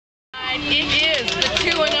tonight, it is the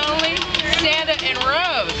two and only Santa and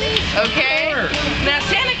Rose, okay? Now,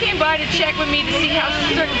 Santa came by to check with me to see how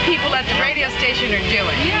certain people at the radio station are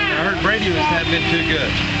doing. I heard Brady hasn't been too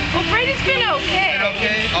good. Well, Brady's been okay. Been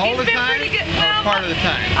okay all the time? Pretty good. Or Well, part of the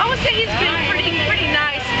time? I would say he's been pretty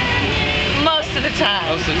nice most of the time.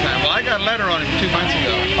 Most of the time. Well, I got a letter on him 2 months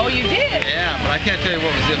ago. Oh, you did? Yeah, but I can't tell you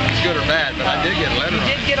if it was good or bad, but I did get a letter on him.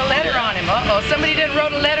 You did get a letter on him. Uh-oh, somebody did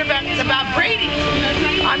wrote a letter about Brady.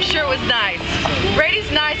 I'm sure it was nice. Brady's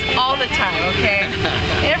nice all the time, okay?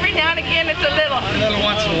 Every now and again it's a little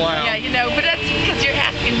once in a while. Yeah, you know, but that's because you're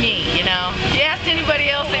asking me, you know. If you asked anybody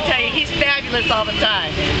else, they tell you he's fabulous all the time.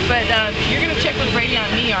 But you're going to check with Brady on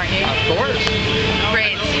me, aren't you? Of course.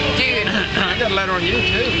 Great. Dude. I got a letter on you,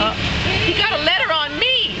 too. You got a letter on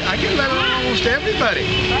me? I get a letter on almost everybody.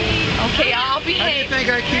 Okay, I'll How do you behave. think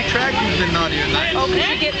I keep track who's been naughty or nice? Oh, because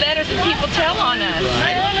you get letters and people tell on us.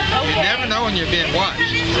 Right. Okay. You never know when you're being watched,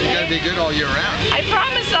 so you got to be good all year round. I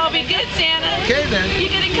promise I'll be good, Santa. Okay, then. You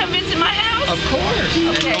gonna come visit my house? Of course.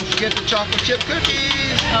 Okay. And don't forget the chocolate chip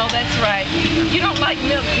cookies. Oh, that's right. You don't like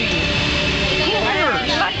milk, do you? You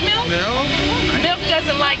like milk? Milk? Milk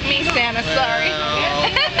doesn't like me, Santa. Sorry.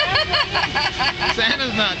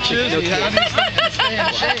 Santa's not choosy. How do you stay in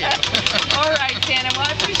shape? All right, Santa. Well,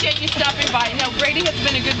 I appreciate you stopping by. No, Brady has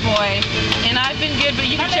been a good boy, and I've been good, but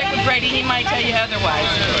you can check with Brady. He might tell you otherwise.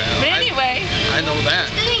 Well, But anyway. I know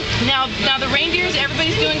that. Now the reindeers,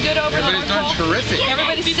 everybody's doing good over the Everybody's doing terrific.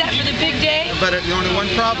 Everybody's set for the big day? But there's only one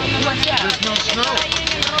problem. What's that? There's no snow.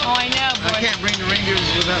 Oh, I know, boy. I can't bring the reindeers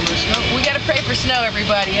without no snow. We got to pray for snow,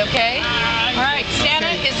 everybody, okay? All right, Santa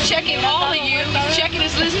is checking all of you. He's checking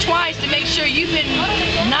his list twice to make sure you've been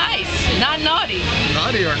nice, not naughty.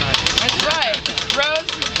 Naughty or not? That's right. Rose,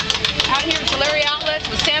 out here at Tulare Outlets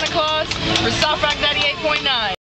with Santa Claus for Softrock 98.9.